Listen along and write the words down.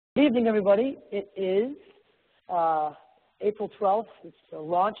Good evening, everybody. It is April 12th. It's the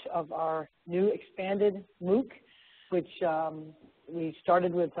launch of our new expanded MOOC, which we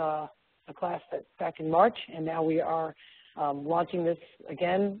started with a class back in March, and now we are launching this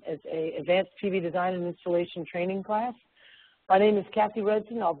again as an advanced TV design and installation training class. My name is Kathy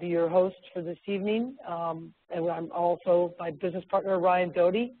Redson. I'll be your host for this evening, and I'm also my business partner, Ryan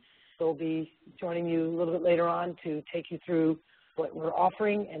Doty. So we'll be joining you a little bit later on to take you through what we're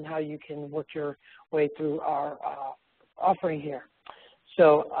offering and how you can work your way through our offering here.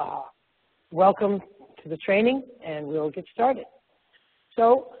 So welcome to the training, and we'll get started.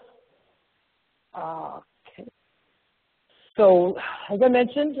 So, as I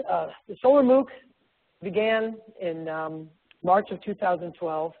mentioned, the Solar MOOC began in March of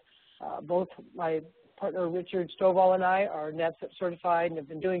 2012. Both my partner Richard Stovall and I are NAVCEP certified and have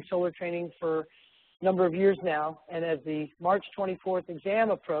been doing solar training for number of years now, and as the March 24th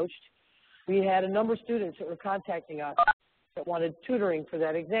exam approached, we had a number of students that were contacting us that wanted tutoring for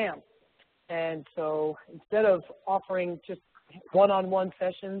that exam. And so instead of offering just one-on-one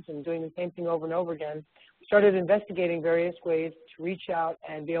sessions and doing the same thing over and over again, we started investigating various ways to reach out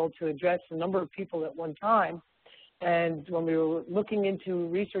and be able to address a number of people at one time. And when we were looking into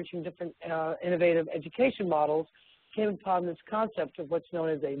researching different innovative education models, came upon this concept of what's known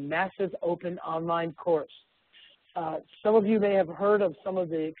as a massive open online course. Some of you may have heard of some of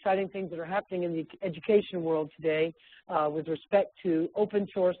the exciting things that are happening in the education world today with respect to open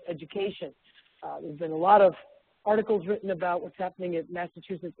source education. There's been a lot of articles written about what's happening at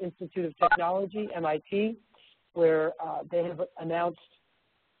Massachusetts Institute of Technology, MIT, where they have announced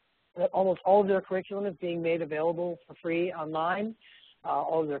that almost all of their curriculum is being made available for free online.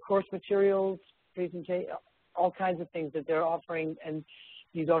 All of their course materials, presentations, all kinds of things that they're offering, and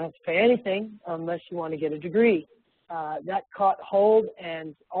you don't have to pay anything unless you want to get a degree. That caught hold,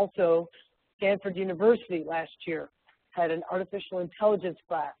 and also Stanford University last year had an artificial intelligence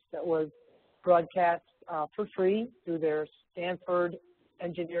class that was broadcast for free through their Stanford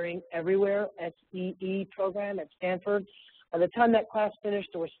Engineering Everywhere, SEE program at Stanford. By the time that class finished,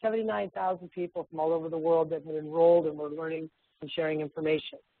 there were 79,000 people from all over the world that had enrolled and were learning and sharing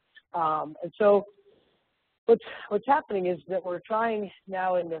information. And so what's happening is that we're trying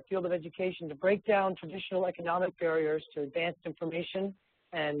now in the field of education to break down traditional economic barriers to advanced information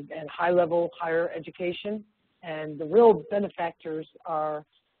and high-level higher education. And the real benefactors are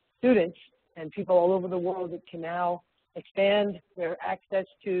students and people all over the world that can now expand their access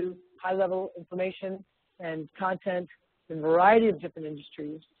to high-level information and content in a variety of different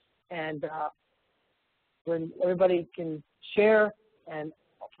industries. And when everybody can share and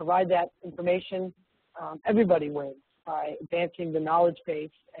provide that information, everybody wins by advancing the knowledge base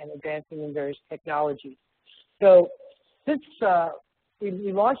and advancing in various technologies. So since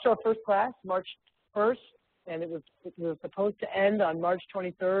we launched our first class March 1st, and it was supposed to end on March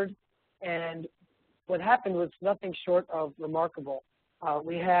 23rd, and what happened was nothing short of remarkable.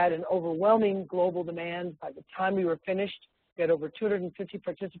 We had an overwhelming global demand. By the time we were finished, we had over 250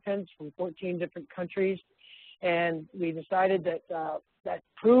 participants from 14 different countries, and we decided that that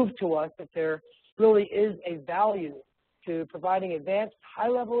proved to us that there really is a value to providing advanced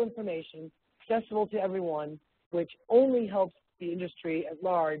high-level information accessible to everyone, which only helps the industry at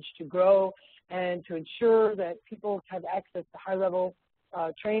large to grow and to ensure that people have access to high-level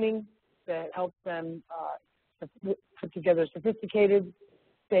training that helps them put together sophisticated,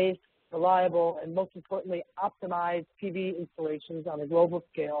 safe, reliable, and most importantly, optimized PV installations on a global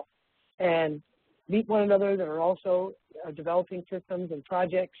scale, and meet one another that are also developing systems and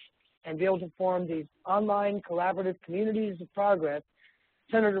projects, and be able to form these online collaborative communities of progress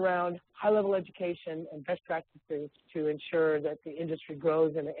centered around high-level education and best practices to ensure that the industry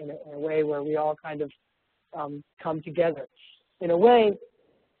grows in a way where we all kind of come together. In a way,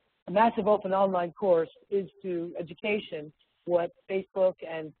 a massive open online course is to education what Facebook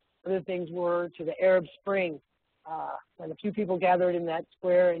and other things were to the Arab Spring. When a few people gathered in that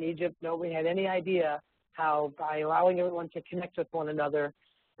square in Egypt, nobody had any idea how by allowing everyone to connect with one another,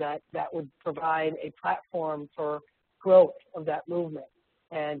 that would provide a platform for growth of that movement.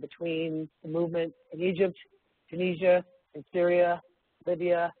 And between the movement in Egypt, Tunisia, and Syria,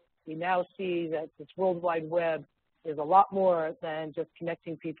 Libya, we now see that this World Wide Web is a lot more than just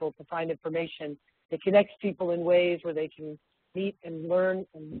connecting people to find information. It connects people in ways where they can meet and learn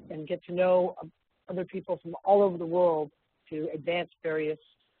and get to know other people from all over the world to advance various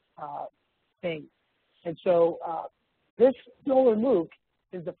things. And so this Solar MOOC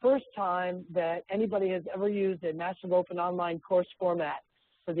is the first time that anybody has ever used a massive open online course format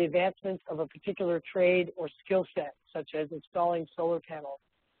for the advancement of a particular trade or skill set, such as installing solar panels.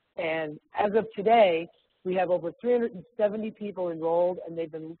 And as of today, we have over 370 people enrolled, and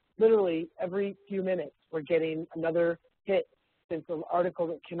they've been literally every few minutes, we're getting another hit since the article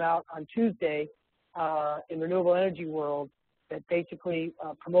that came out on Tuesday in Renewable Energy World that basically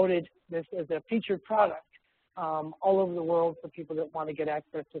promoted this as a featured product all over the world for people that want to get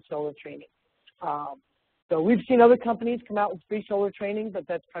access to solar training. So we've seen other companies come out with free solar training, but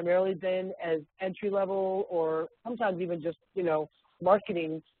that's primarily been as entry level or sometimes even just,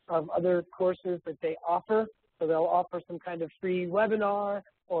 marketing of other courses that they offer. So they'll offer some kind of free webinar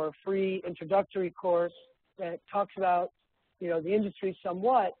or a free introductory course that talks about, the industry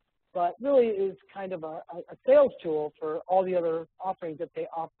somewhat, but really is kind of a sales tool for all the other offerings that they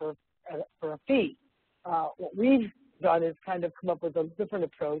offer for a fee. What we've done is kind of come up with a different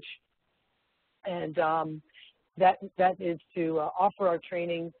approach, and that is to offer our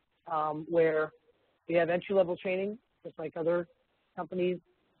training where we have entry-level training, just like other companies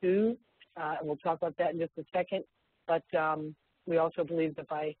do, and we'll talk about that in just a second. But we also believe that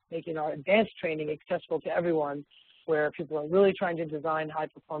by making our advanced training accessible to everyone, where people are really trying to design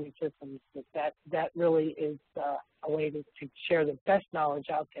high-performing systems, that really is a way to share the best knowledge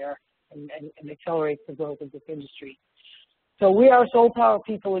out there and accelerate the growth of this industry. So we are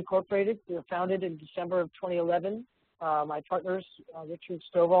SolPowerPeople Incorporated. We were founded in December of 2011. My partners, Richard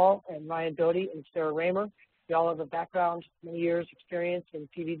Stovall and Ryan Doty and Sarah Raymer, we all have a background, many years experience in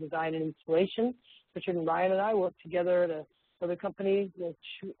PV design and installation. Richard and Ryan and I worked together at another company which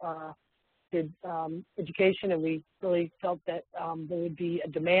did education, and we really felt that there would be a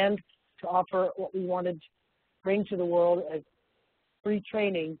demand to offer what we wanted to bring to the world as free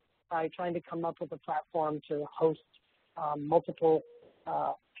training by trying to come up with a platform to host multiple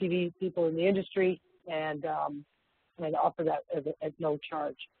PV people in the industry and offer that at no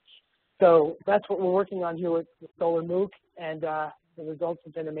charge. So that's what we're working on here with Solar MOOC, and the results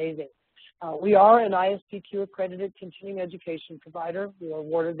have been amazing. We are an ISTQ accredited continuing education provider. We were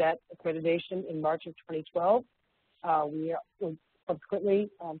awarded that accreditation in March of 2012. We subsequently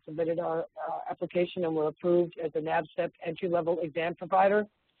submitted our application and were approved as a NABCEP entry-level exam provider.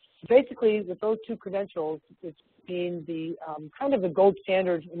 Basically, with those two credentials, it's being the kind of the gold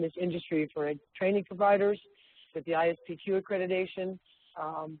standard in this industry for training providers with the ISTQ accreditation.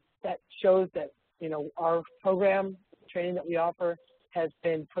 That shows that, our program, training that we offer, has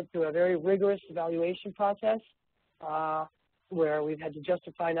been put through a very rigorous evaluation process where we've had to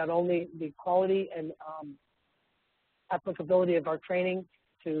justify not only the quality and applicability of our training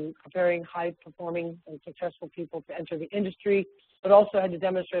to preparing high-performing and successful people to enter the industry, but also had to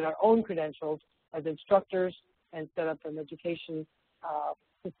demonstrate our own credentials as instructors and set up an education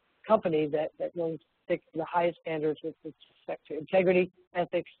company that really sticks to the highest standards with respect to integrity,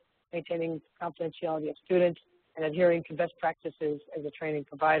 ethics, maintaining confidentiality of students, and adhering to best practices as a training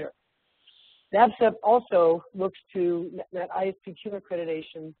provider. NABCEP also looks to that ISTQ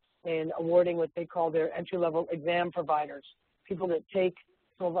accreditation in awarding what they call their entry-level exam providers. People that take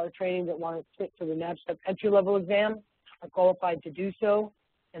some of our training that want to sit for the NABCEP entry-level exam are qualified to do so,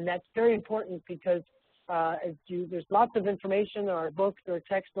 and that's very important because there's lots of information. There are books, there are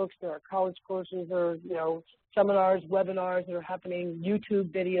textbooks, there are college courses, there are seminars, webinars that are happening,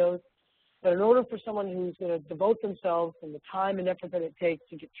 YouTube videos. But in order for someone who's going to devote themselves and the time and effort that it takes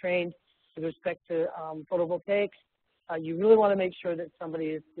to get trained with respect to photovoltaics, you really want to make sure that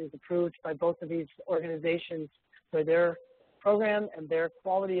somebody is approved by both of these organizations where their program and their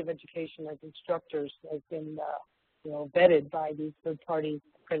quality of education as instructors has been vetted by these third-party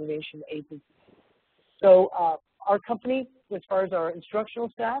accreditation agencies. So our company, as far as our instructional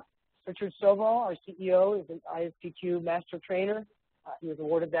staff, Richard Stovall, our CEO, is an ISTQ master trainer. He was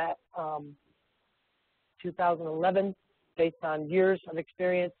awarded that 2011 based on years of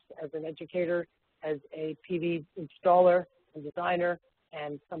experience as an educator, as a PV installer and designer,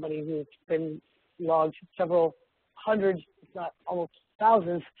 and somebody who's been logged several hundreds, if not almost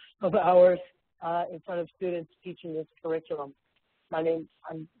thousands of hours in front of students teaching this curriculum. I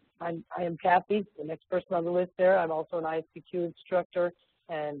am Kathy, the next person on the list there. I'm also an ISTQ instructor,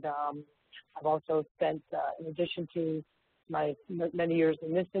 and I've also spent, in addition to my many years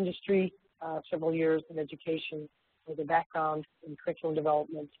in this industry, several years in education with a background in curriculum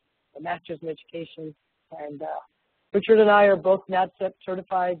development, a master's in education, and Richard and I are both NABCEP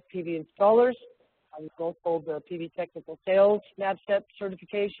certified PV installers. We both hold the PV technical sales NABCEP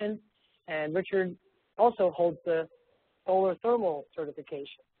certification, and Richard also holds the solar thermal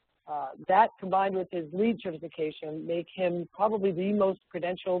certification. That combined with his lead certification make him probably the most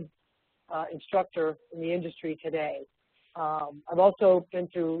credentialed instructor in the industry today. I've also been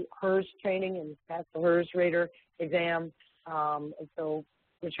through HERS training and passed the HERS rater exam, and so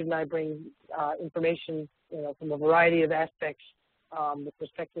Richard and I bring information, from a variety of aspects with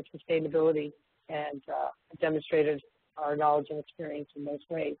respect to sustainability, and demonstrated our knowledge and experience in those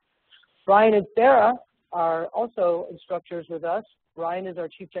ways. Brian and Sarah are also instructors with us. Brian is our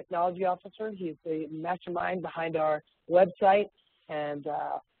Chief Technology Officer. He's the mastermind behind our website and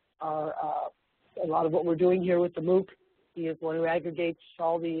a lot of what we're doing here with the MOOC. He is the one who aggregates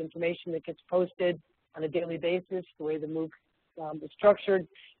all the information that gets posted on a daily basis, the way the MOOC is structured,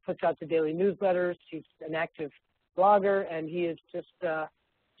 puts out the daily newsletters. He's an active blogger, and he is just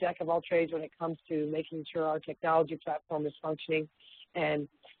jack of all trades when it comes to making sure our technology platform is functioning. And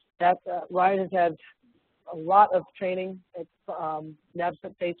that Ryan has had a lot of training at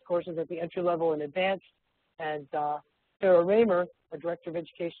NABCEP-based courses at the entry level and advanced. And Sarah Raymer, our Director of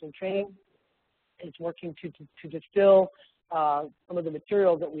Education and Training, is working to distill some of the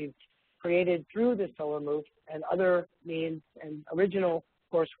material that we've created through the Solar MOOC and other means and original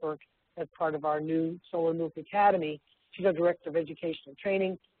coursework as part of our new Solar MOOC Academy. She's our Director of Education and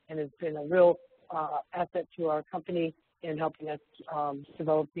Training and has been a real asset to our company in helping us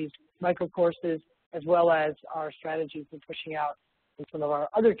develop these micro courses, as well as our strategies for pushing out in some of our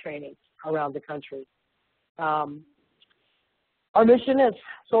other trainings around the country. Our mission as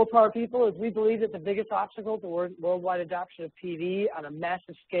SolPowerPeople is we believe that the biggest obstacle to worldwide adoption of PV on a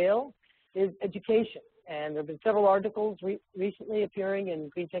massive scale is education. And there have been several articles recently appearing in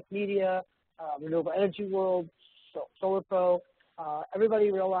Green Tech Media, Renewable Energy World, Solar Pro.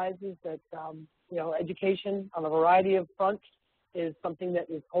 Everybody realizes that education on a variety of fronts is something that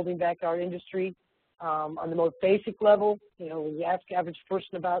is holding back our industry. On the most basic level, when you ask the average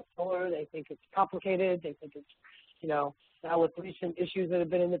person about solar, they think it's complicated. They think it's, now with recent issues that have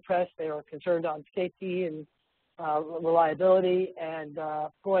been in the press, they are concerned on safety and reliability. And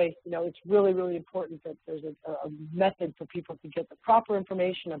boy, it's really, really important that there's a method for people to get the proper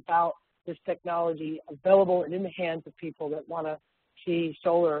information about this technology available and in the hands of people that want to see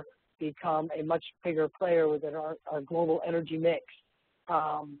solar become a much bigger player within our global energy mix.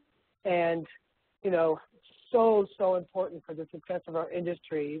 And so important for the success of our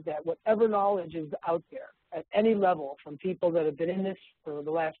industry that whatever knowledge is out there at any level, from people that have been in this for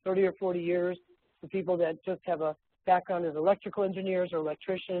the last 30 or 40 years to people that just have a background as electrical engineers or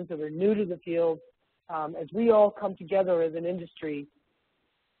electricians that are new to the field, as we all come together as an industry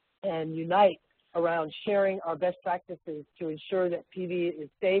and unite around sharing our best practices to ensure that PV is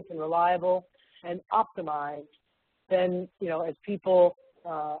safe and reliable and optimized, then, as people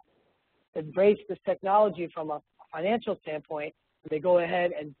embrace this technology from a financial standpoint, they go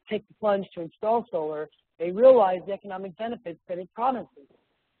ahead and take the plunge to install solar, they realize the economic benefits that it promises.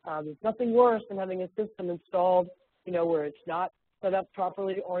 There's nothing worse than having a system installed, where it's not set up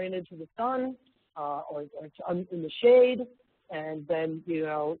properly oriented to the sun, or it's in the shade, and then,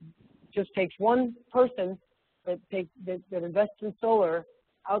 just takes one person that invests in solar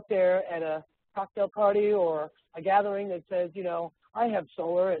out there at a cocktail party or a gathering that says, I have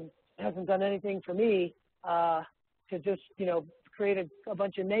solar and it hasn't done anything for me, to just, create a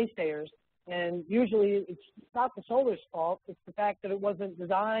bunch of naysayers. And usually it's not the solar's fault, it's the fact that it wasn't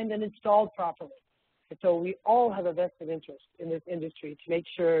designed and installed properly. And so we all have a vested interest in this industry to make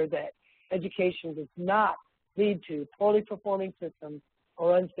sure that education does not lead to poorly performing systems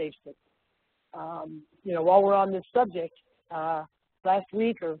or unsafe systems. While we're on this subject, last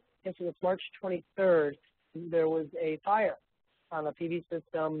week, or I guess it was March 23rd, there was a fire on a PV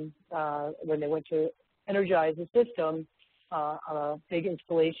system when they went to energize the system on a big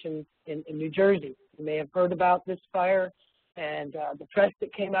installation in New Jersey. You may have heard about this fire, and the press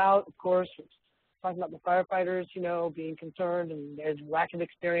that came out, of course, was talking about the firefighters, being concerned, and there's lack of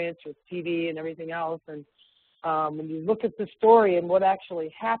experience with PV and everything else. And when you look at the story and what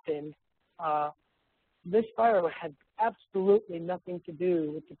actually happened, this fire had absolutely nothing to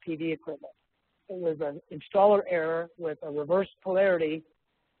do with the PV equipment. It was an installer error with a reverse polarity,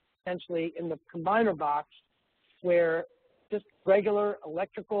 essentially in the combiner box, where just regular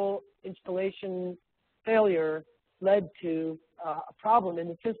electrical installation failure led to a problem in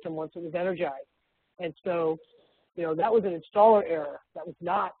the system once it was energized. And so, that was an installer error. That was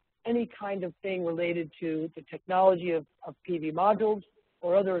not any kind of thing related to the technology of PV modules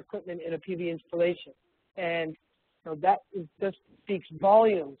or other equipment in a PV installation. And that just speaks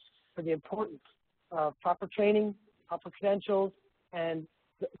volumes for the importance of proper training, proper credentials, and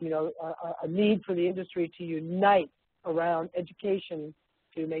a need for the industry to unite around education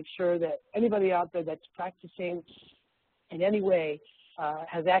to make sure that anybody out there that's practicing in any way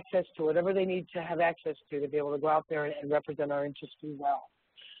has access to whatever they need to have access to be able to go out there and represent our interests well.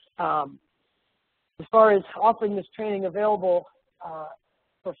 As far as offering this training available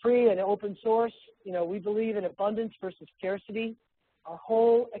for free and open source. You know, we believe in abundance versus scarcity. Our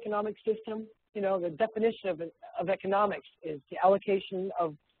whole economic system, you know, the definition of economics is the allocation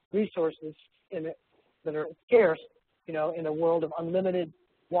of resources that are scarce, you know, in a world of unlimited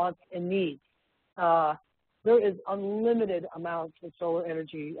wants and needs. There is unlimited amounts of solar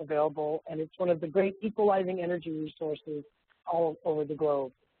energy available, and it's one of the great equalizing energy resources all over the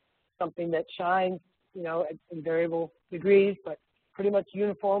globe. Something that shines, you know, in variable degrees, but pretty much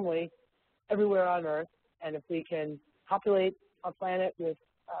uniformly everywhere on Earth. And if we can populate our planet with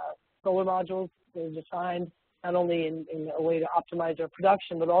solar modules that are designed not only in a way to optimize our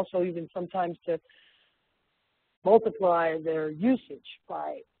production, but also even sometimes to multiply their usage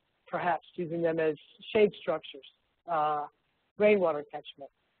by perhaps using them as shade structures, rainwater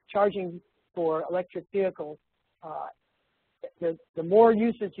catchment, charging for electric vehicles. The more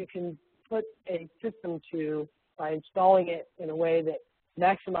uses you can put a system to by installing it in a way that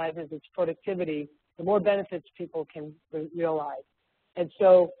maximizes its productivity, the more benefits people can realize. And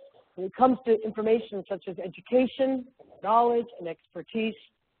so when it comes to information such as education, knowledge, and expertise,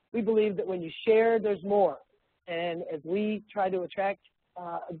 we believe that when you share, there's more. And as we try to attract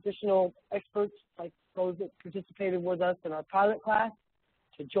additional experts like those that participated with us in our pilot class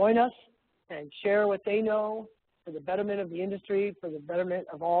to join us and share what they know for the betterment of the industry, for the betterment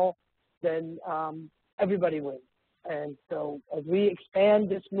of all, then everybody wins. And so as we expand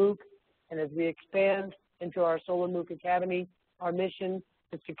this MOOC and as we expand into our Solar MOOC Academy, our mission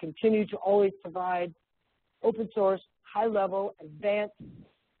is to continue to always provide open source, high-level, advanced,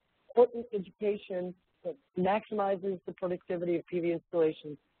 important education that maximizes the productivity of PV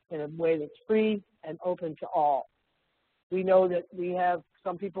installations in a way that's free and open to all. We know that we have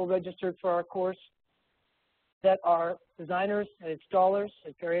some people registered for our course that are designers and installers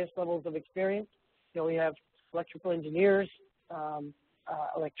at various levels of experience. You know, we have electrical engineers,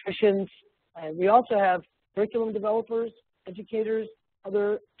 electricians, and we also have curriculum developers, educators,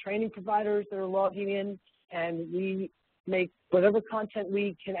 other training providers that are logging in, and we make whatever content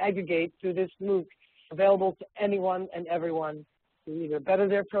we can aggregate through this MOOC available to anyone and everyone to either better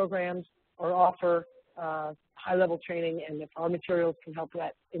their programs or offer high-level training, and if our materials can help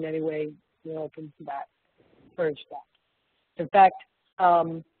that in any way, we're open to that, encourage that. In fact,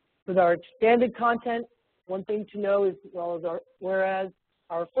 with our expanded content, one thing to know is, whereas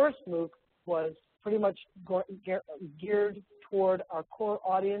our first MOOC was pretty much geared toward our core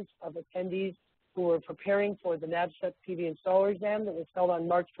audience of attendees who were preparing for the NABCEP PV installer exam that was held on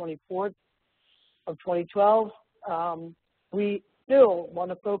March 24th of 2012, we still want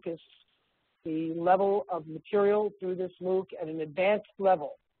to focus the level of material through this MOOC at an advanced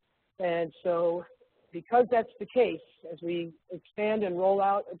level. And so because that's the case, as we expand and roll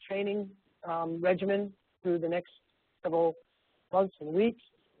out a training regimen through the next several months and weeks,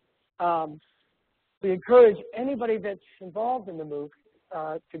 we encourage anybody that's involved in the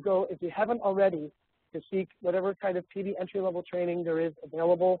MOOC to go, if you haven't already, to seek whatever kind of PV entry-level training there is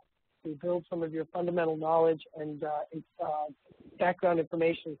available to build some of your fundamental knowledge and background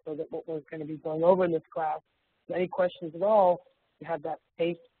information, so that what we're going to be going over in this class, any questions at all, you have that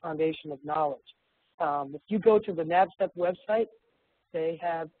base foundation of knowledge. If you go to the NABCEP website, they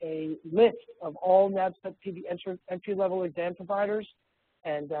have a list of all NABCEP PV entry-level exam providers,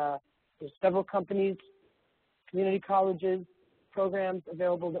 and there's several companies, community colleges, programs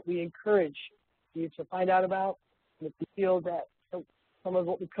available that we encourage you to find out about. And if you feel that some of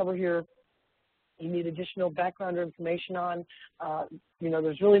what we cover here you need additional background or information on, you know,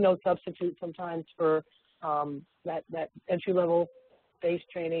 there's really no substitute sometimes for that entry-level base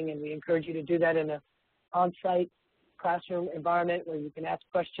training, and we encourage you to do that in an on-site classroom environment where you can ask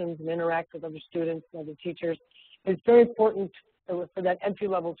questions and interact with other students and other teachers. It's very important for that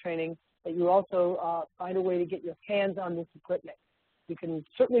entry-level training that you also find a way to get your hands on this equipment. You can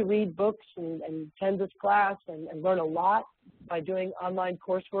certainly read books and attend this class and learn a lot by doing online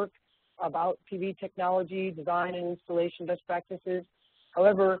coursework about PV technology, design and installation best practices.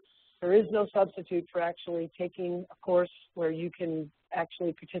 However, there is no substitute for actually taking a course where you can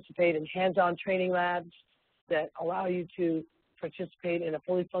actually participate in hands-on training labs that allow you to participate in a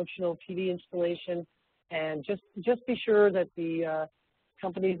fully functional PV installation. And just be sure that the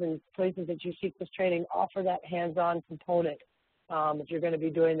companies and places that you seek this training offer that hands-on component if you're going to be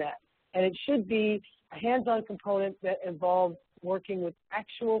doing that. And it should be a hands-on component that involves working with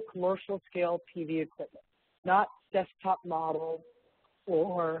actual commercial scale PV equipment, not desktop models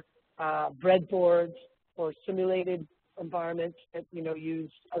or breadboards or simulated environments that, you know,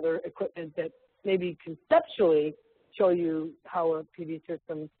 use other equipment that maybe conceptually show you how a PV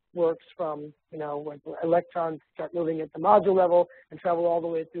system works from, when electrons start moving at the module level and travel all the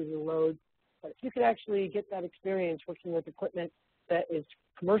way through the load. But if you could actually get that experience working with equipment that is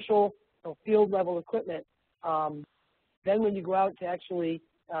commercial or field level equipment, then when you go out to actually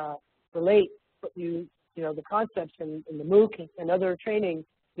relate what the concepts in the MOOC and other training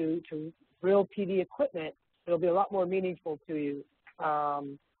to real PD equipment, it'll be a lot more meaningful to you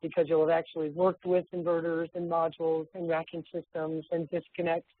because you'll have actually worked with inverters and modules and racking systems and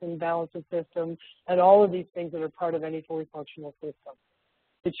disconnects and balancing systems and all of these things that are part of any fully functional system.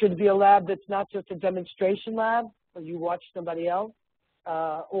 It should be a lab that's not just a demonstration lab where you watch somebody else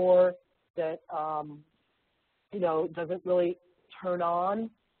or that, doesn't really turn on.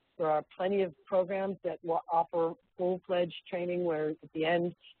 There are plenty of programs that will offer full-fledged training where at the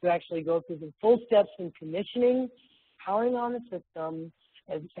end you actually go through the full steps in commissioning, powering on the system,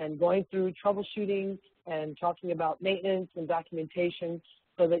 and going through troubleshooting and talking about maintenance and documentation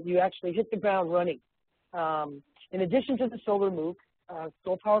so that you actually hit the ground running. In addition to the solar MOOC,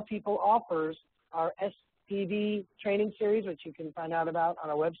 SolPowerPeople offers our SPV training series, which you can find out about on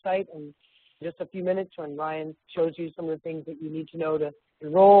our website in just a few minutes when Ryan shows you some of the things that you need to know to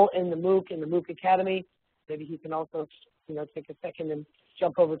enroll in the MOOC Academy. Maybe he can also, take a second and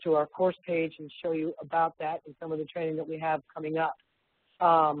jump over to our course page and show you about that and some of the training that we have coming up.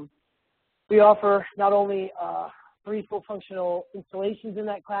 We offer not only 3 full functional installations in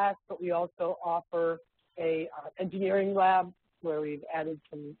that class, but we also offer a engineering lab where we've added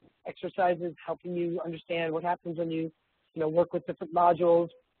some exercises helping you understand what happens when you, work with different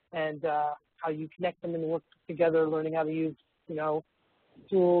modules and how you connect them and work together, learning how to use,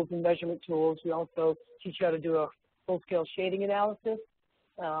 tools and measurement tools. We also teach you how to do a full-scale shading analysis.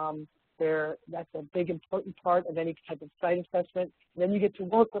 That's a big important part of any type of site assessment. And then you get to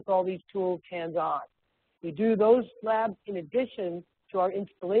work with all these tools hands-on. We do those labs in addition to our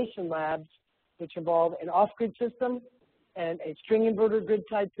installation labs, which involve an off-grid system and a string inverter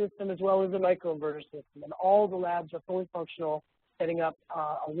grid-tied system as well as a microinverter system. And all the labs are fully functional, setting up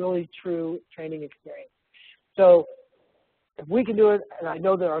a really true training experience. So if we can do it, and I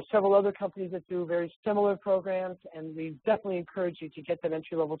know there are several other companies that do very similar programs, and we definitely encourage you to get that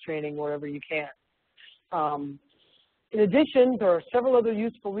entry-level training wherever you can. In addition, there are several other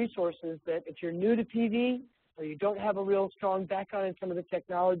useful resources that if you're new to PV or you don't have a real strong background in some of the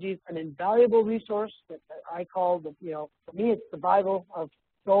technologies, an invaluable resource that I call, for me it's the Bible of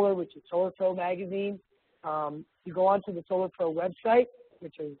solar, which is Solar Pro magazine. You go onto the Solar Pro website,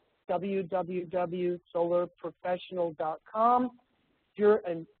 which is www.solarprofessional.com. If you're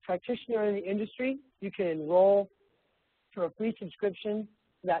a practitioner in the industry, you can enroll for a free subscription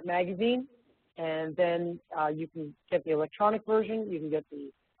to that magazine, and then you can get the electronic version, you can get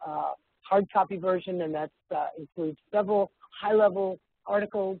the hard copy version, and that includes several high-level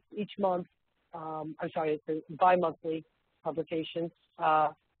articles each month. It's a bi-monthly publication.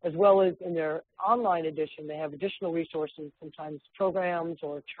 As well as in their online edition, they have additional resources, sometimes programs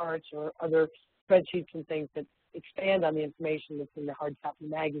or charts or other spreadsheets and things that expand on the information that's in the hard copy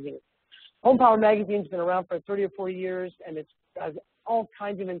magazine. Home Power magazine's been around for 30 or 40 years, and it has all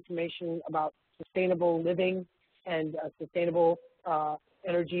kinds of information about sustainable living and sustainable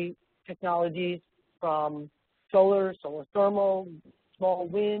energy technologies from solar thermal, small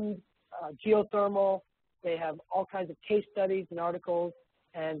wind, geothermal. They have all kinds of case studies and articles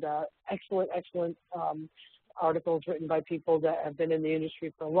and excellent articles written by people that have been in the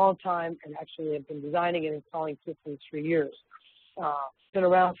industry for a long time and actually have been designing and installing systems for years. It's been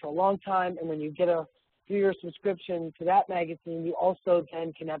around for a long time, and when you get a 3-year subscription to that magazine, you also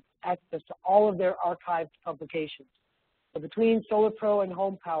then can have access to all of their archived publications. So between Solar Pro and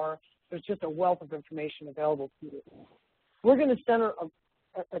Home Power, there's just a wealth of information available to you. We're going to center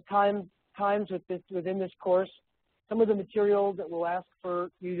times within this course some of the material that we'll ask for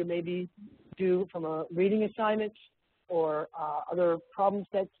you to maybe do from a reading assignment or other problem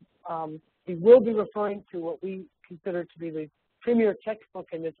sets. We will be referring to what we consider to be the premier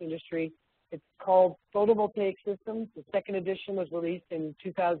textbook in this industry. It's called Photovoltaic Systems. The 2nd edition was released in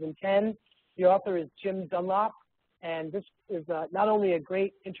 2010. The author is Jim Dunlop, and this is not only a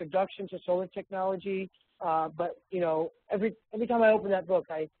great introduction to solar technology, but every time I open that book,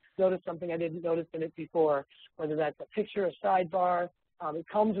 I notice something I didn't notice in it before, whether that's a picture, a sidebar. It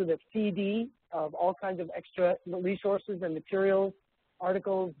comes with a CD of all kinds of extra resources and materials,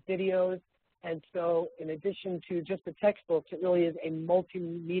 articles, videos, and so in addition to just the textbooks, it really is a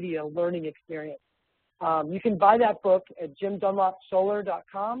multimedia learning experience. You can buy that book at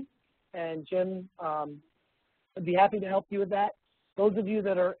jimdunlopsolar.com, and Jim would be happy to help you with that. Those of you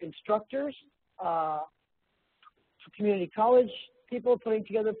that are instructors for community college, people putting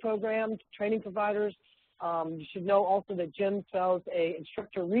together programs, training providers. You should know also that Jim sells a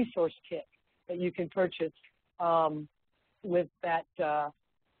instructor resource kit that you can purchase with that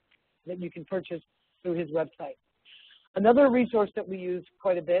you can purchase through his website. Another resource that we use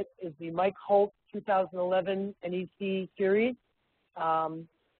quite a bit is the Mike Holt 2011 NEC series,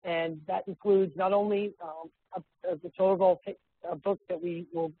 and that includes not only the solar voltaic book that we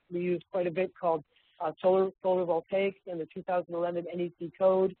use quite a bit called solar voltaics and the 2011 NEC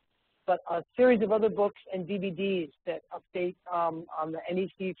code, but a series of other books and DVDs that update on the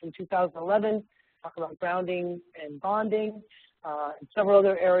NEC from 2011, talk about grounding and bonding, and several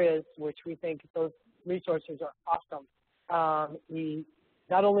other areas which we think those resources are awesome.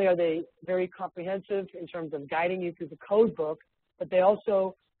 Not only are they very comprehensive in terms of guiding you through the code book, but they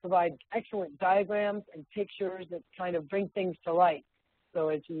also provide excellent diagrams and pictures that kind of bring things to light. So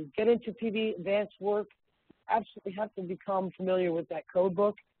as you get into PV advanced work, you absolutely have to become familiar with that code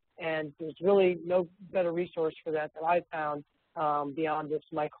book, and there's really no better resource for that I've found beyond this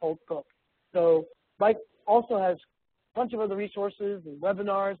Mike Holt book. So Mike also has a bunch of other resources and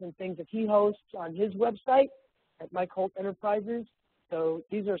webinars and things that he hosts on his website at Mike Holt Enterprises. So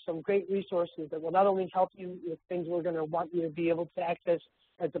these are some great resources that will not only help you with things we're going to want you to be able to access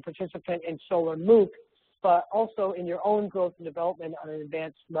as a participant in Solar MOOC, but also in your own growth and development on an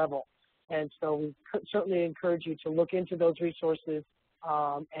advanced level. And so we certainly encourage you to look into those resources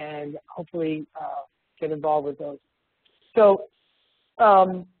and hopefully get involved with those. So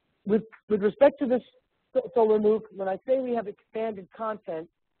with respect to this Solar MOOC, when I say we have expanded content,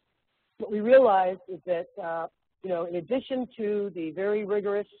 what we realize is that you know, in addition to the very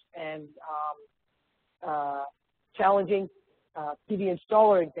rigorous and challenging PV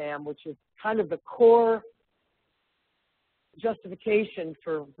installer exam, which is kind of the core justification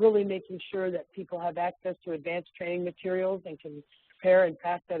for really making sure that people have access to advanced training materials and can prepare and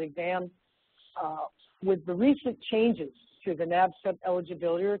pass that exam, with the recent changes to the NABCEP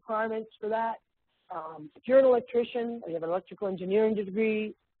eligibility requirements for that, if you're an electrician or you have an electrical engineering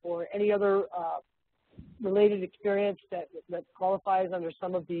degree or any other related experience that qualifies under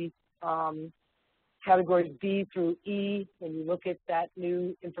some of the categories B through E, when you look at that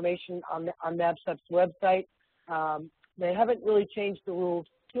new information on NABCEP's website, they haven't really changed the rules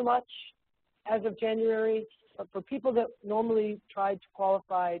too much as of January, but for people that normally tried to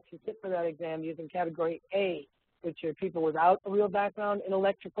qualify to sit for that exam using category A, which are people without a real background in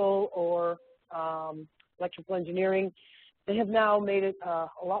electrical or electrical engineering, they have now made it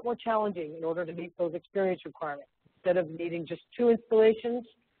a lot more challenging in order to meet those experience requirements. Instead of needing just 2 installations,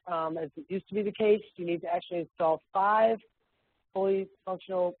 as it used to be the case, you need to actually install 5 fully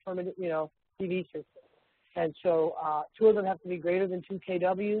functional, permanent, PV systems. And so 2 of them have to be greater than 2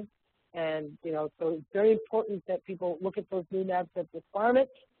 kW. And, so it's very important that people look at those new NABCEP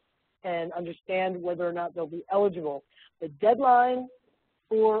requirements and understand whether or not they'll be eligible. The deadline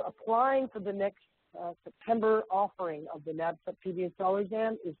for applying for the next September offering of the NABCEP PV installer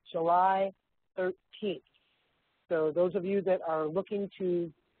exam is July 13th. So those of you that are looking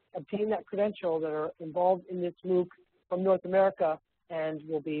to obtain that credential that are involved in this MOOC from North America and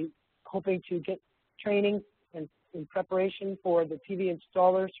will be hoping to get training and in preparation for the PV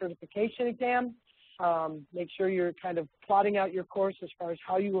installer certification exam, make sure you're kind of plotting out your course as far as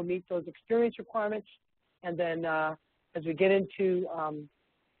how you will meet those experience requirements. And then as we get into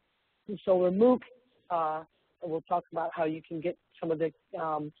the Solar MOOC, we'll talk about how you can get some of the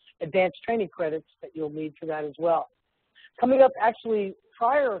advanced training credits that you'll need for that as well. Coming up actually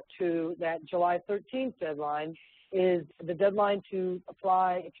prior to that July 13th deadline is the deadline to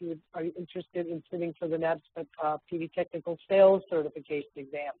apply if you are interested in sitting for the NABCEP PV Technical Sales Certification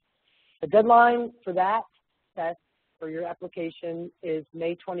exam. The deadline for that test for your application is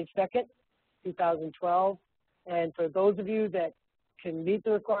May 22nd, 2012. And for those of you that can meet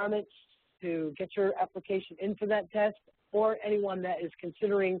the requirements to get your application in for that test, or anyone that is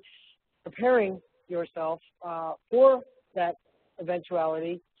considering preparing yourself for that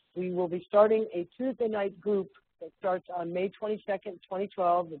eventuality, we will be starting a Tuesday night group that starts on May 22nd,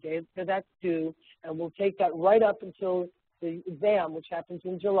 2012, the day that that's due, and we'll take that right up until the exam, which happens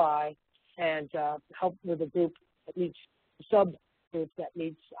in July, and help with a group that meets, a subgroup that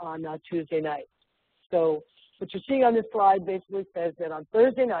meets on Tuesday night. So what you're seeing on this slide basically says that on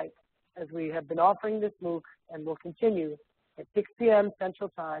Thursday night, as we have been offering this MOOC and will continue at 6 p.m. Central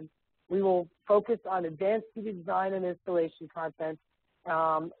Time, we will focus on advanced PV design and installation content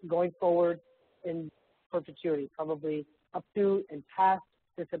going forward in perpetuity, probably up to and past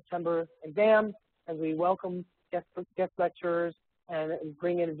the September exam, as we welcome guest lecturers and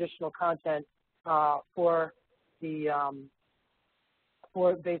bring in additional content for the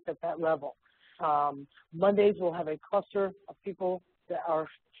support based at that level. Mondays, we'll have a cluster of people that are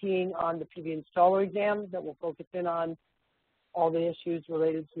keying on the PV installer exam that will focus in on all the issues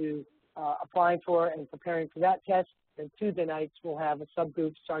related to applying for and preparing for that test. And Tuesday nights, we'll have a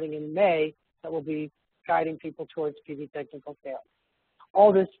subgroup starting in May that will be guiding people towards PV technical sales.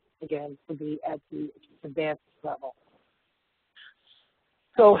 All this, again, will be at the advanced level.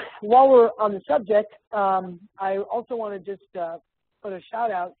 So while we're on the subject, I also want to just put a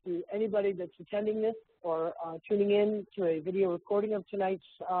shout out to anybody that's attending this or tuning in to a video recording of tonight's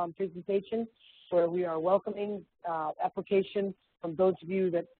presentation, where we are welcoming application from those of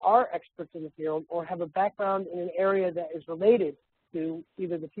you that are experts in the field or have a background in an area that is related to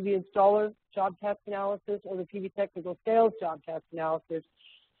either the PV installer job task analysis or the PV technical sales job task analysis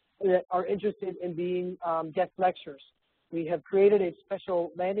that are interested in being guest lecturers. We have created a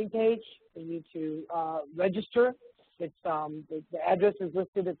special landing page for you to register. It's, the address is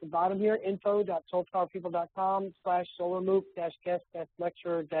listed at the bottom here,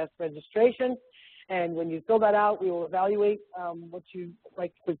 info.solpowerpeople.com/solarmooc-guest-lecturer-registration. And when you fill that out, we will evaluate what you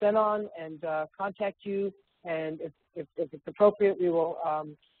like to present on and contact you. And if it's appropriate, we will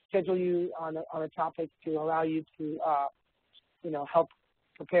schedule you on a topic to allow you to, help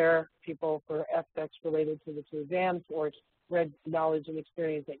prepare people for aspects related to the two exams or spread knowledge and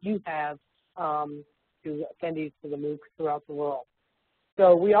experience that you have to attendees to the MOOC throughout the world.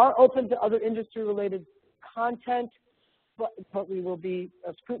 So we are open to other industry-related content, but we will be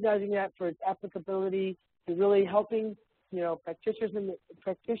scrutinizing that for its applicability to really helping,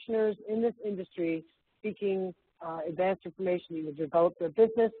 practitioners in this industry seeking advanced information, either develop their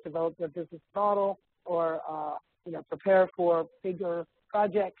business model, or prepare for bigger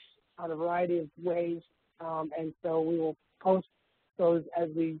projects on a variety of ways. And so we will post those as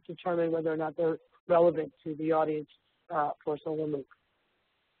we determine whether or not they're relevant to the audience for Solar MOOC.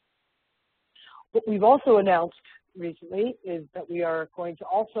 What we've also announced recently is that we are going to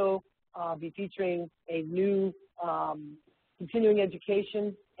also be featuring a new continuing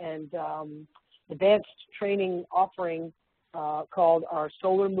education and advanced training offering called our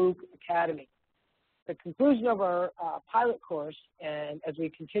Solar MOOC Academy. The conclusion of our pilot course, and as we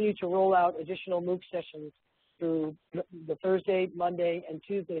continue to roll out additional MOOC sessions through the Thursday, Monday, and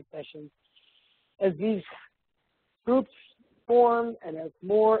Tuesday sessions, as these groups form and as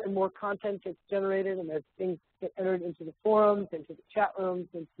more and more content gets generated and as things get entered into the forums, into the chat rooms,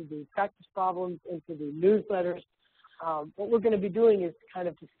 into the practice problems, into the newsletters, what we're going to be doing is kind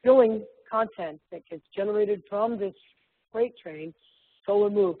of distilling content that gets generated from this freight train,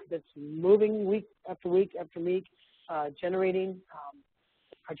 Solar MOOC, that's moving week after week after week, generating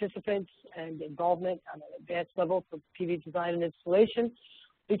participants and involvement on an advanced level for PV design and installation.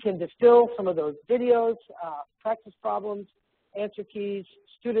 We can distill some of those videos, practice problems, answer keys,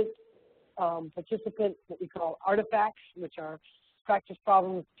 student participant, what we call artifacts, which are practice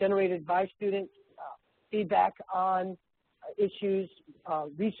problems generated by students, feedback on issues,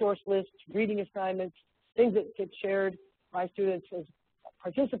 resource lists, reading assignments, things that get shared by students as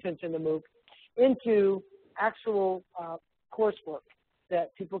participants in the MOOC into actual coursework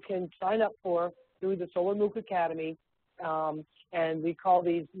that people can sign up for through the Solar MOOC Academy. And we call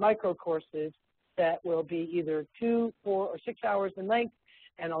these micro courses that will be either 2, 4, or 6 hours in length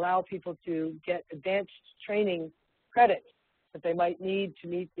and allow people to get advanced training credits that they might need to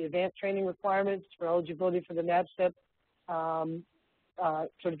meet the advanced training requirements for eligibility for the NABCEP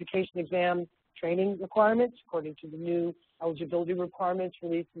certification exam training requirements according to the new eligibility requirements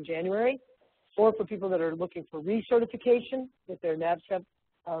released in January, or for people that are looking for recertification with their NABCEP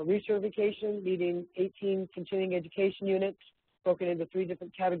recertification, meeting 18 continuing education units broken into 3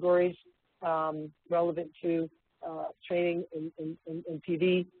 different categories relevant to training in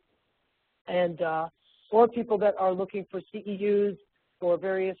PV, and or people that are looking for CEUs for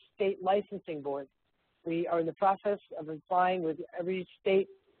various state licensing boards. We are in the process of applying with every state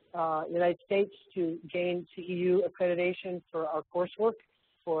in the United States to gain CEU accreditation for our coursework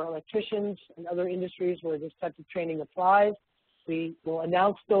for electricians and other industries where this type of training applies. We will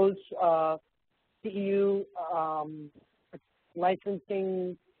announce those CEU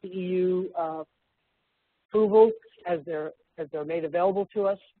licensing, CEU approvals as they're made available to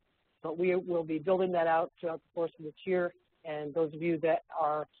us. But we will be building that out throughout the course of this year. And those of you that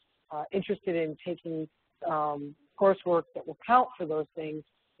are interested in taking coursework that will count for those things,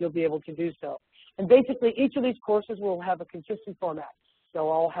 you'll be able to do so. And basically, each of these courses will have a consistent format. So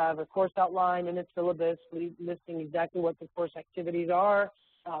I'll have a course outline and its syllabus listing exactly what the course activities are,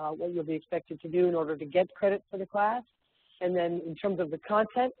 what you'll be expected to do in order to get credit for the class. And then in terms of the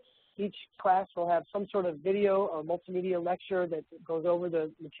content, Each class will have some sort of video or multimedia lecture that goes over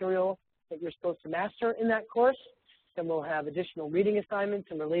the material that you're supposed to master in that course. Then we'll have additional reading assignments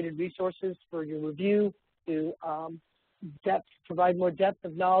and related resources for your review to provide more depth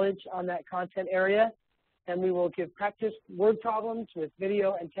of knowledge on that content area. And we will give practice word problems with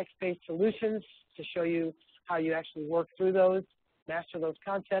video and text-based solutions to show you how you actually work through those, master those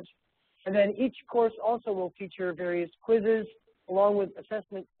concepts. And then each course also will feature various quizzes along with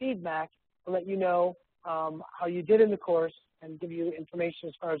assessment feedback to let you know how you did in the course and give you information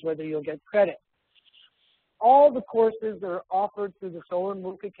as far as whether you'll get credit. All the courses that are offered through the Solar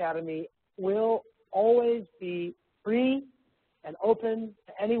MOOC Academy will always be free and open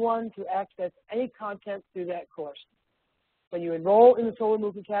to anyone to access any content through that course. When you enroll in the Solar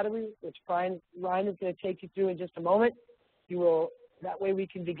MOOC Academy, which Ryan is going to take you through in just a moment, that way we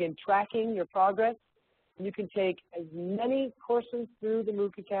can begin tracking your progress. You can take as many courses through the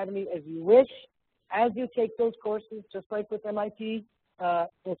MOOC Academy as you wish. As you take those courses, just like with MIT,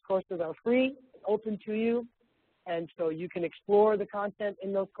 those courses are free, open to you, and so you can explore the content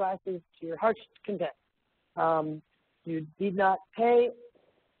in those classes to your heart's content. You need not pay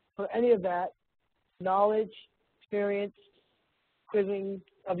for any of that knowledge, experience, quizzing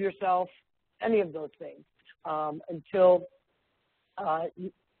of yourself, any of those things, until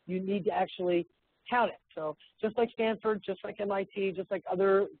you need to actually count it. So just like Stanford, just like MIT, just like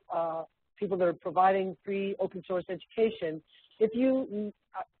other people that are providing free open source education, if you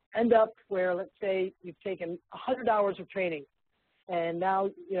end up where, let's say, you've taken 100 hours of training, and now,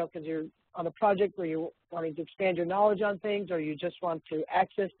 because you're on a project where you're wanting to expand your knowledge on things, or you just want to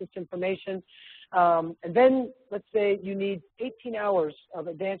access this information, and then let's say you need 18 hours of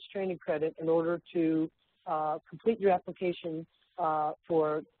advanced training credit in order to complete your application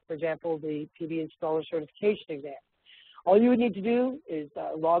for example, the PV installer certification exam. All you would need to do is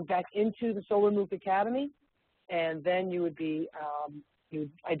log back into the Solar MOOC Academy, and then you would be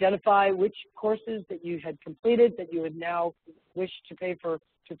you'd identify which courses that you had completed that you would now wish to pay for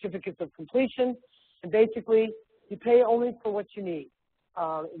certificates of completion, and basically you pay only for what you need.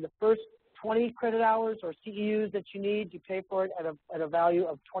 In the first 20 credit hours or CEUs that you need, you pay for it at a value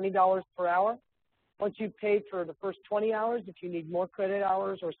of $20 per hour. Once you've paid for the first 20 hours, if you need more credit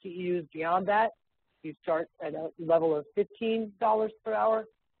hours or CEUs beyond that, you start at a level of $15 per hour.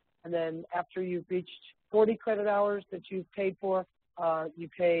 And then after you've reached 40 credit hours that you've paid for, you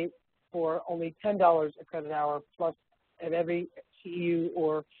pay for only $10 a credit hour plus at every CEU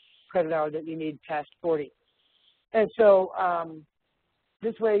or credit hour that you need past 40. And so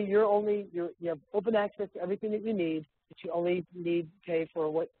this way you have open access to everything that you need, but you only need to pay for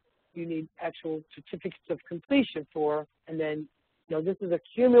what you need actual certificates of completion for, and then this is a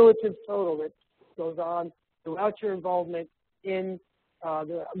cumulative total that goes on throughout your involvement in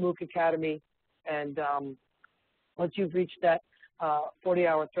the MOOC Academy, and once you've reached that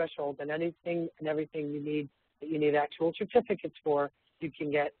 40-hour threshold, then anything and everything you need actual certificates for, you can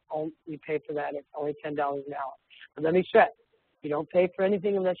get, you pay for that at only $10 an hour. But let me stress, you don't pay for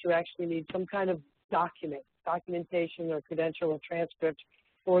anything unless you actually need some kind of documentation or credential or transcript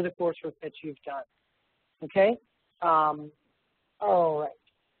for the coursework that you've done. Okay? All right.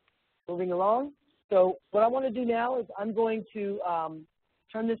 Moving along. So what I want to do now is I'm going to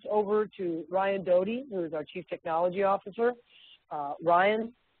turn this over to Ryan Doty, who is our Chief Technology Officer.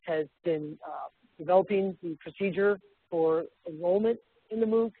 Ryan has been developing the procedure for enrollment in the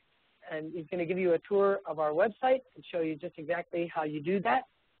MOOC, and he's going to give you a tour of our website and show you just exactly how you do that.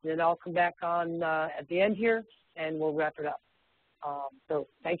 And then I'll come back on at the end here, and we'll wrap it up. So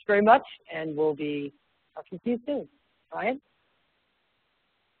thanks very much, and we'll be talking to you soon. Ryan?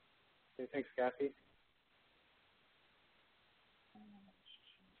 Okay, thanks, Kathy.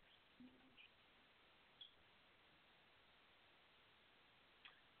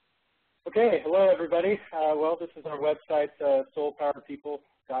 Okay, hello everybody. Well, this is our website,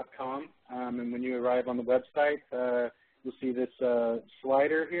 SolPowerPeople.com, and when you arrive on the website, you'll see this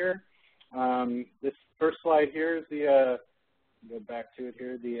slider here. This first slide here is the go back to it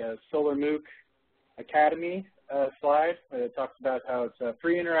here, the Solar MOOC Academy slide. It talks about how it's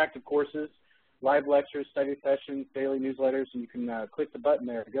free interactive courses, live lectures, study sessions, daily newsletters, and you can click the button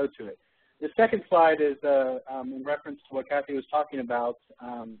there to go to it. The second slide is in reference to what Kathy was talking about,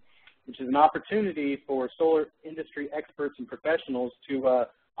 which is an opportunity for solar industry experts and professionals to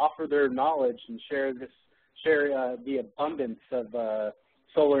offer their knowledge and share the abundance of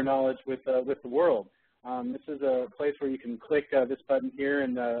solar knowledge with the world. This is a place where you can click this button here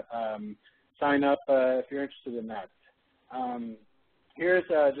and sign up if you're interested in that. Here's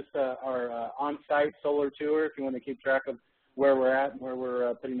just our on-site solar tour if you want to keep track of where we're at, where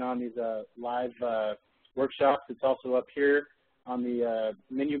we're putting on these live workshops. It's also up here on the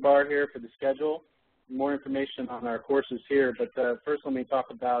menu bar here for the schedule. More information on our courses here, but first let me talk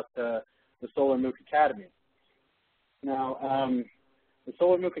about the Solar MOOC Academy. Now, the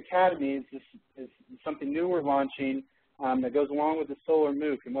Solar MOOC Academy is something new we're launching that goes along with the Solar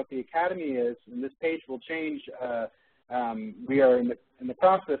MOOC. And what the Academy is, and this page will change, we are in the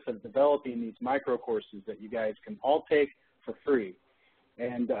process of developing these micro courses that you guys can all take for free.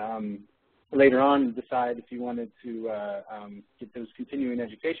 And later on decide if you wanted to get those continuing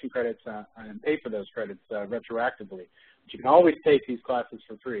education credits and pay for those credits retroactively. But you can always take these classes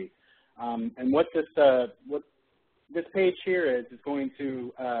for free. And what this page here is going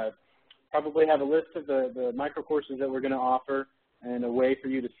to probably have a list of the micro courses that we're going to offer and a way for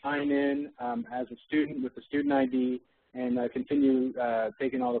you to sign in as a student with the student ID and continue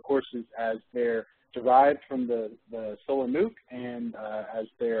taking all the courses as they're derived from the Solar MOOC and as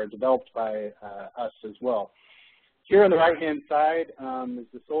they're developed by us as well. Here on the right-hand side is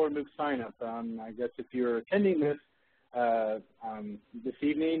the Solar MOOC sign-up. I guess if you're attending this this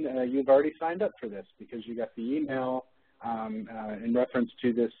evening, you've already signed up for this because you got the email in reference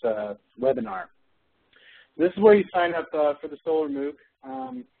to this webinar. This is where you sign up for the Solar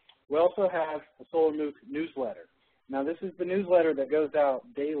MOOC. We also have a Solar MOOC newsletter. Now this is the newsletter that goes out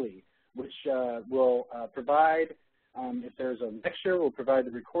daily, which will provide, if there's a lecture, we'll provide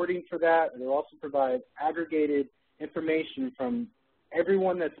the recording for that. It will also provide aggregated information from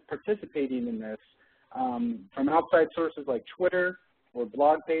everyone that's participating in this, from outside sources like Twitter or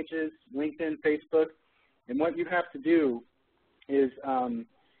blog pages, LinkedIn, Facebook. And what you have to do is,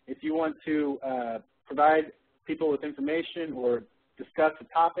 if you want to provide people with information or discuss a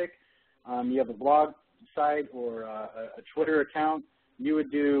topic, you have a blog site or a Twitter account, you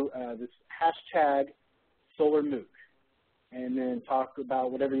would do this hashtag Solar MOOC and then talk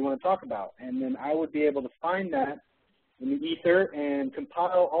about whatever you want to talk about. And then I would be able to find that in the ether and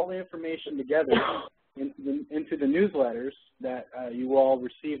compile all the information together into the newsletters that you all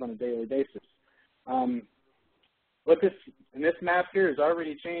receive on a daily basis. This map here has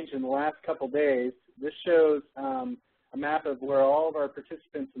already changed in the last couple days. This shows a map of where all of our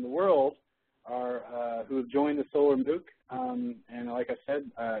participants in the world are who have joined the Solar MOOC. And like I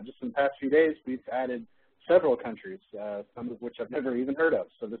said, just in the past few days, we've added several countries, some of which I've never even heard of.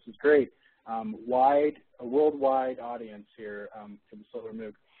 So this is great. A worldwide audience here for the Solar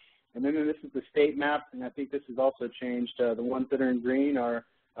MOOC. And then this is the state map, and I think this has also changed. The ones that are in green are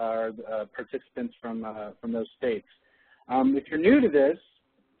participants from those states. If you're new to this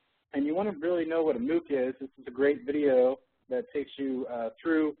and you want to really know what a MOOC is, this is a great video that takes you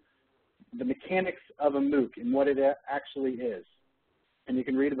through the mechanics of a MOOC and what it actually is. And you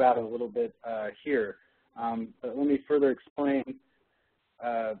can read about it a little bit here. But let me further explain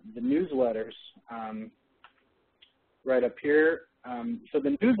the newsletters right up here. So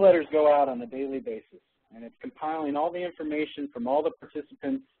the newsletters go out on a daily basis, and it's compiling all the information from all the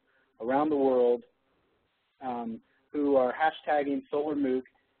participants around the world who are hashtagging Solar MOOC,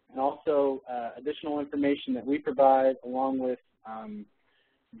 and also additional information that we provide along with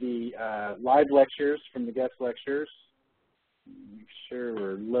the live lectures from the guest lectures. Make sure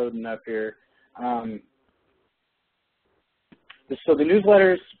we're loading up here. So the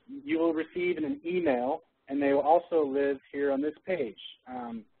newsletters you will receive in an email, and they will also live here on this page.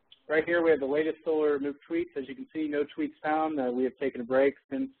 Right here we have the latest Solar MOOC tweets. As you can see, no tweets found. We have taken a break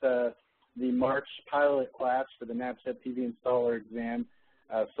since the March pilot class for the NABCEP PV installer exam,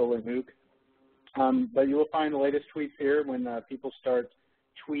 Solar MOOC. But you will find the latest tweets here when people start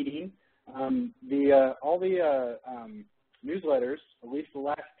tweeting. All the newsletters, at least the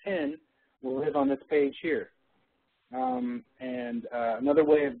last 10, will live on this page here. Another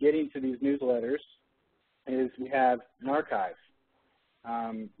way of getting to these newsletters is we have an archive.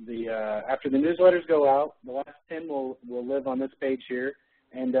 After the newsletters go out, the last 10 will live on this page here,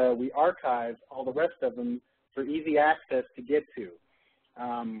 and we archive all the rest of them for easy access to get to.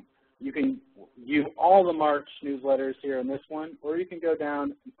 You can view all the March newsletters here on this one, or you can go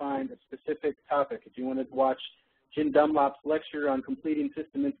down and find a specific topic. If you wanted to watch Jim Dunlop's lecture on completing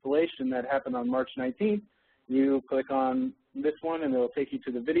system installation that happened on March 19th, you click on this one and it will take you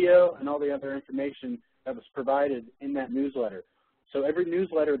to the video and all the other information that was provided in that newsletter. So every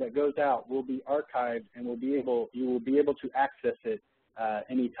newsletter that goes out will be archived and you will be able to access it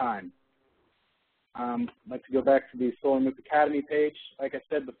anytime. I'd like to go back to the Solar MOOC Academy page. Like I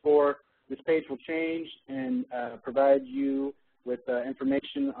said before, this page will change and provide you with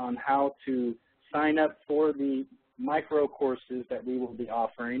information on how to sign up for the micro courses that we will be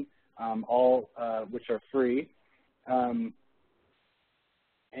offering, all which are free.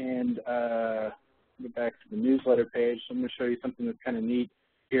 And get back to the newsletter page. So I'm going to show you something that's kind of neat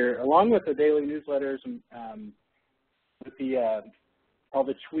here. Along with the daily newsletters and with the all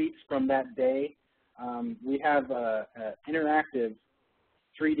the tweets from that day, we have an interactive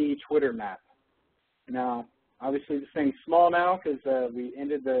 3D Twitter map. Now, obviously this thing's small now because we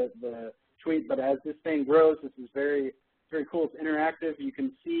ended the tweet, but as this thing grows, this is very, very cool. It's interactive. You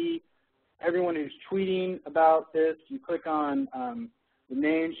can see everyone who's tweeting about this. You click on the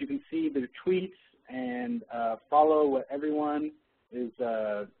names, you can see their tweets and follow what everyone is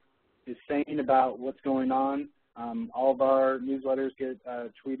saying about what's going on. All of our newsletters get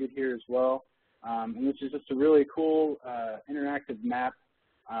tweeted here as well. And this is just a really cool interactive map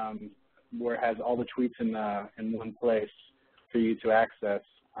where it has all the tweets in one place for you to access.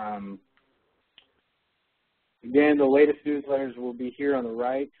 Again, the latest newsletters will be here on the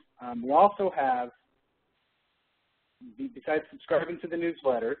right. We also have, besides subscribing to the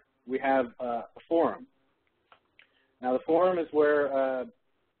newsletter, we have a forum. Now, the forum is where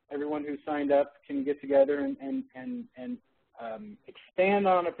everyone who signed up can get together and expand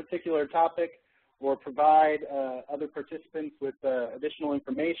on a particular topic or provide other participants with additional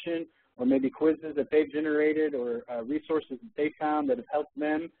information or maybe quizzes that they've generated or resources that they found that have helped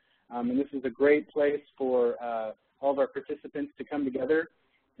them. And this is a great place for all of our participants to come together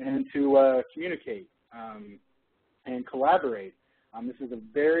and to communicate and collaborate. This is a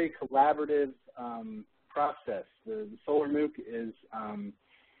very collaborative process. The Solar MOOC is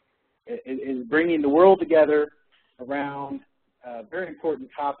bringing the world together around very important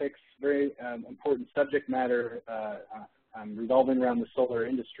topics, very important subject matter revolving around the solar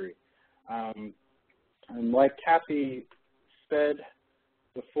industry. And like Kathy said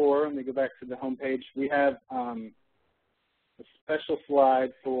before, let me go back to the home page, we have a special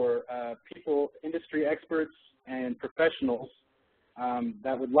slide for people, industry experts and professionals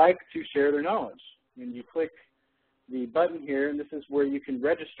that would like to share their knowledge. And you click the button here, and this is where you can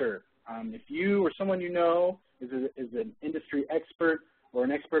register. If you or someone you know is an industry expert or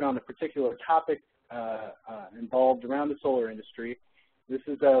an expert on a particular topic involved around the solar industry, this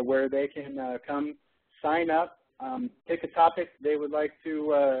is where they can come sign up, pick a topic they would like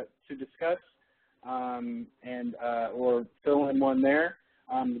to discuss, or fill in one there.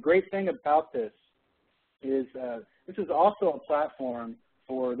 The great thing about this is this is also a platform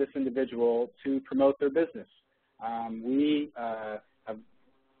for this individual to promote their business. We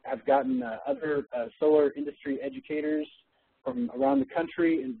have gotten other solar industry educators from around the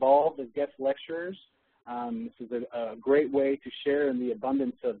country involved as guest lecturers. This is a great way to share in the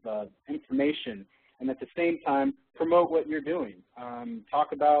abundance of information and at the same time promote what you're doing.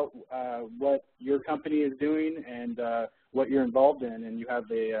 Talk about what your company is doing and what you're involved in, and you have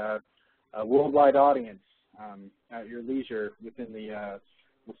a worldwide audience at your leisure within the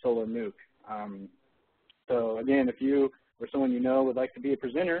Solar MOOC. So again, if you or someone you know would like to be a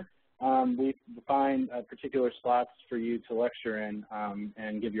presenter, we find particular slots for you to lecture in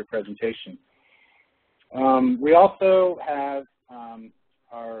and give your presentation. We also have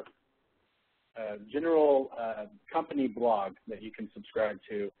our general company blog that you can subscribe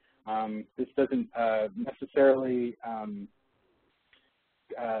to. This doesn't necessarily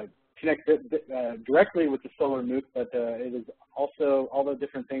connect directly with the Solar MOOC, but it is also all the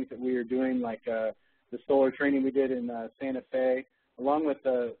different things that we are doing, like the solar training we did in Santa Fe, along with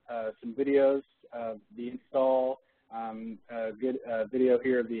some videos of the install, a good video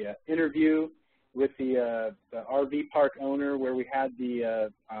here of the interview with the RV park owner where we had the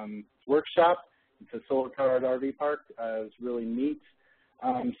workshop. It's a solar-powered RV park. It was really neat.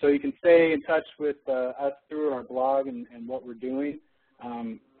 So you can stay in touch with us through our blog and what we're doing.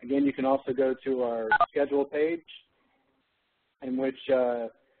 Again, you can also go to our schedule page, in which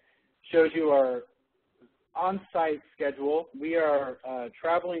shows you our on-site schedule. We are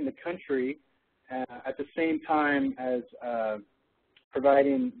traveling the country at the same time as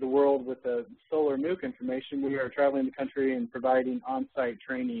providing the world with the Solar MOOC information. We are traveling the country and providing on-site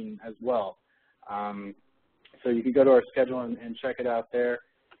training as well. So you can go to our schedule and check it out there.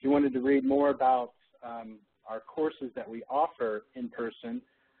 If you wanted to read more about our courses that we offer in person,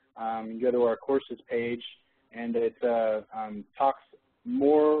 you go to our courses page, and it talks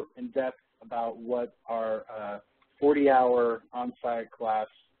more in depth about what our 40-hour on-site class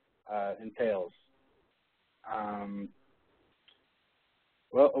entails.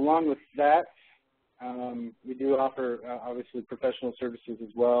 Well, along with that, we do offer, obviously, professional services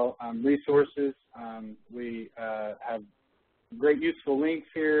as well. Resources, we have great useful links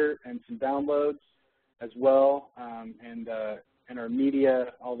here and some downloads as well, and our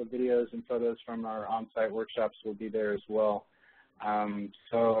media, all the videos and photos from our on-site workshops will be there as well.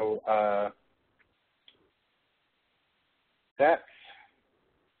 That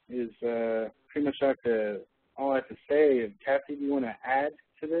is pretty much all I have to say. Kathy, do you want to add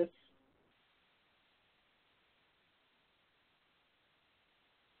to this?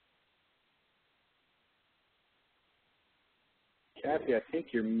 Kathy, I think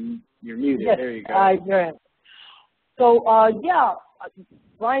you're muted. Yes, There you go. So, yeah,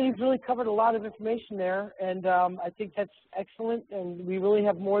 Ryan, you've really covered a lot of information there, and I think that's excellent, and we really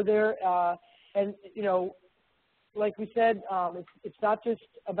have more there. And, you know, like we said, it's not just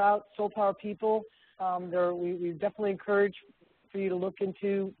about SolPowerPeople. We definitely encourage for you to look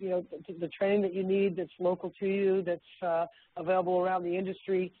into, you know, the training that you need that's local to you, that's available around the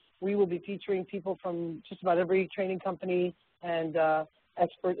industry. We will be featuring people from just about every training company and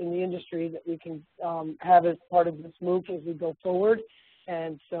expert in the industry that we can have as part of this MOOC as we go forward.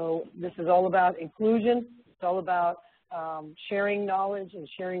 And so this is all about inclusion. It's all about sharing knowledge and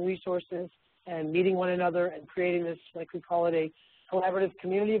sharing resources and meeting one another and creating this, like we call it, a collaborative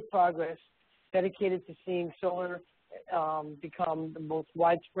community of progress dedicated to seeing solar become the most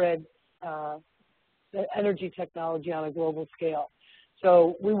widespread energy technology on a global scale.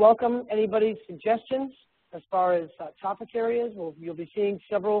 So we welcome anybody's suggestions as far as topic areas. You'll be seeing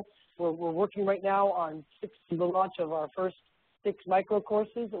several. We're working right now on the launch of our first 6 micro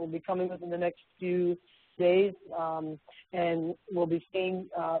courses that will be coming within the next few days, and we'll be seeing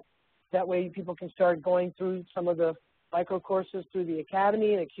that way people can start going through some of the micro courses through the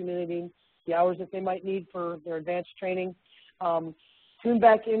academy and accumulating the hours that they might need for their advanced training. Tune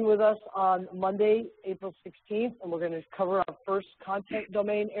back in with us on Monday, April 16th, and we're going to cover our first content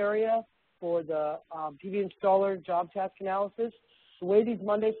domain area for the PV installer job task analysis. The way these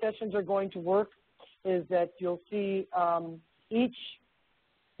Monday sessions are going to work is that you'll see each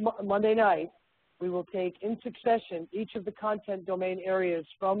Monday night, we will take in succession each of the content domain areas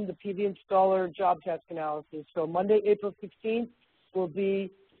from the PV installer job task analysis. So Monday, April 16th will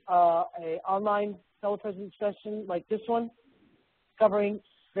be an online telepresence session like this one, covering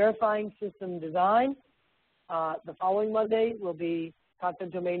verifying system design. The following Monday will be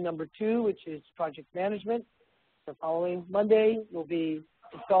content domain number 2, which is project management. The following Monday will be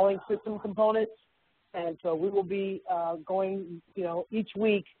installing system components. And so we will be going, you know, each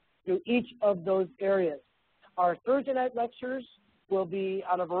week through each of those areas. Our Thursday night lectures will be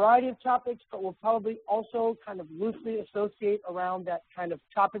on a variety of topics, but we'll probably also kind of loosely associate around that kind of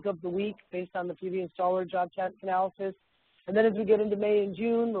topic of the week based on the PV installer job task analysis. And then as we get into May and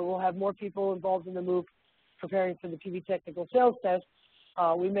June, where we'll have more people involved in the MOOC preparing for the PV technical sales test,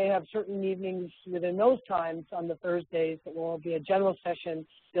 we may have certain evenings within those times on the Thursdays that will be a general session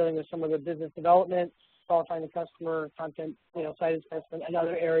dealing with some of the business development, qualifying the customer, content, you know, site assessment, and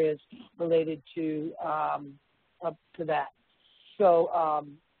other areas related to up to that. So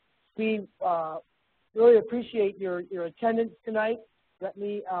we really appreciate your attendance tonight. Let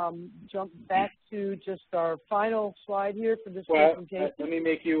me jump back to just our final slide here for this presentation. Let me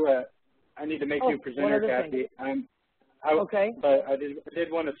make you. I need to make you a presenter, Kathy. Okay. But I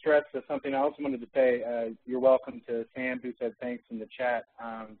did want to stress that something I also wanted to say. You're welcome to Sam, who said thanks in the chat.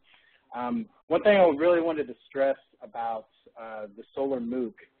 One thing I really wanted to stress about the solar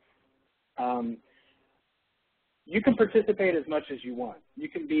MOOC, you can participate as much as you want. You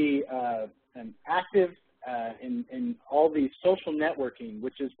can be an active in all the social networking,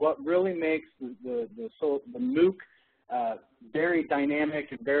 which is what really makes the MOOC very dynamic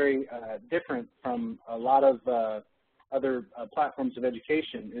and very different from a lot of other platforms of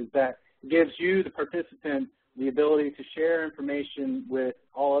education, is that it gives you, the participant, the ability to share information with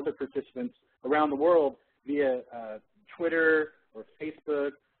all other participants around the world via Twitter or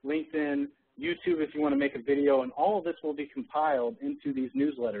Facebook, LinkedIn, YouTube if you want to make a video, and all of this will be compiled into these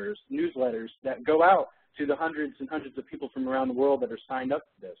newsletters that go out to the hundreds and hundreds of people from around the world that are signed up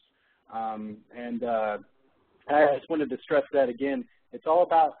to this. I just wanted to stress that again. It's all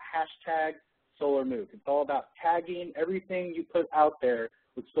about hashtag SolarMOOC. It's all about tagging everything you put out there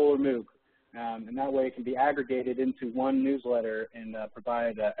with SolarMOOC. And that way it can be aggregated into one newsletter and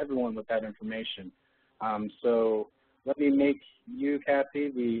provide everyone with that information. So let me make you, Kathy,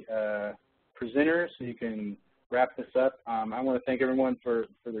 the presenter so you can wrap this up. I want to thank everyone for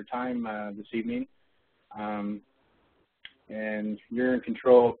their time this evening. And you're in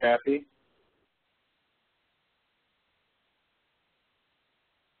control, Kathy.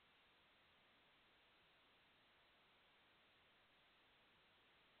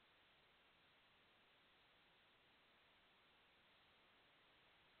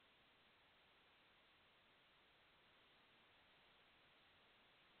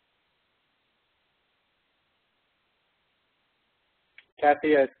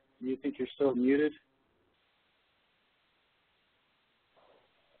 Kathy, you think you're still muted?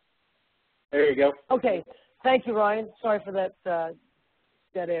 There you go. Okay. Thank you, Ryan. Sorry for that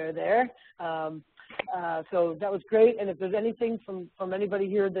dead air there. So that was great. And if there's anything from anybody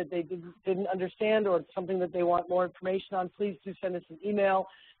here that they didn't understand or something that they want more information on, please do send us an email.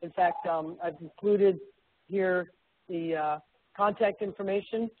 In fact, I've included here the contact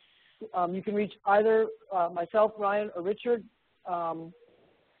information. You can reach either myself, Ryan, or Richard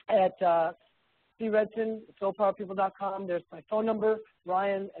at credson@SolPowerPeople.com. There's my phone number,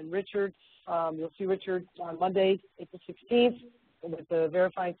 Ryan and Richard. You'll see Richard on Monday, April 16th, with the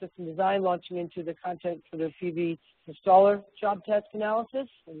verifying system design, launching into the content for the PV installer job test analysis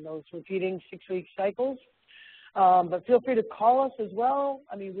and those repeating 6-week cycles. But feel free to call us as well.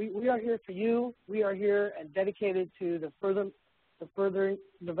 I mean, we are here for you. We are here and dedicated to the further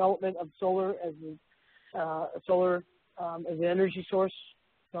development of solar as an energy source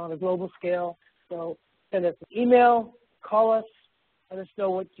on a global scale. So send us an email, call us, let us know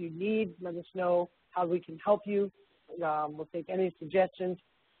what you need, let us know how we can help you. We'll take any suggestions.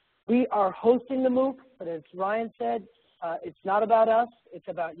 We are hosting the MOOC, but as Ryan said, it's not about us, it's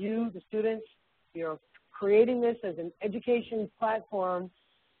about you, the students. We are creating this as an education platform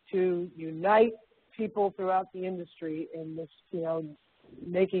to unite people throughout the industry in this,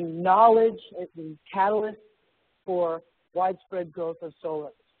 making knowledge the catalyst for widespread growth of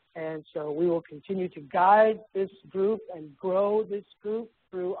solar. And so we will continue to guide this group and grow this group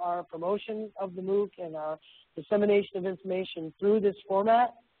through our promotion of the MOOC and our dissemination of information through this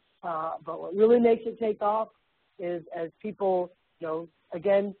format. But what really makes it take off is as people,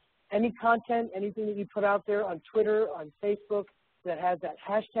 again, any content, anything that you put out there on Twitter, on Facebook that has that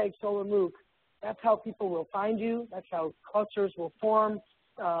hashtag SolarMOOC, that's how people will find you. That's how clusters will form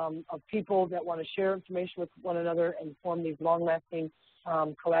of people that want to share information with one another and form these long-lasting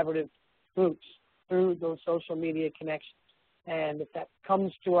collaborative groups through those social media connections. And if that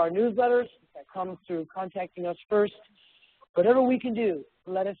comes to our newsletters, if that comes through contacting us first, whatever we can do,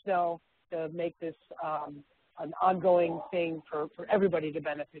 let us know to make this an ongoing thing for everybody to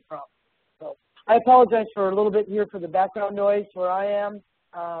benefit from. So I apologize for a little bit here for the background noise where I am,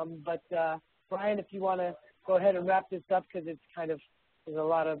 but Brian, if you want to go ahead and wrap this up because it's there's a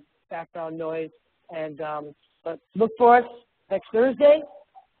lot of background noise. And but look for us next Thursday.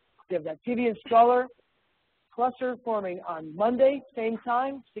 We have that PV installer cluster forming on Monday, same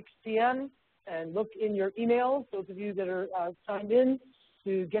time, 6 p.m. And look in your emails, those of you that are signed in,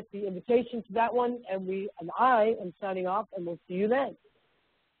 to get the invitation to that one. And I am signing off, and we'll see you then.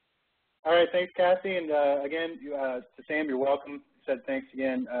 All right, thanks, Kathy. And again, to Sam, you're welcome. Said thanks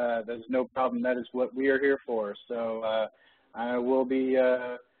again. There's no problem. That is what we are here for. So I will be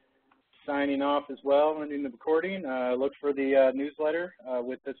signing off as well, ending the recording. Look for the newsletter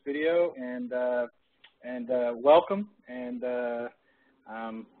with this video, and welcome, and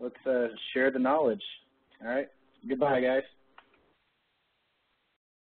let's share the knowledge. All right, goodbye, guys.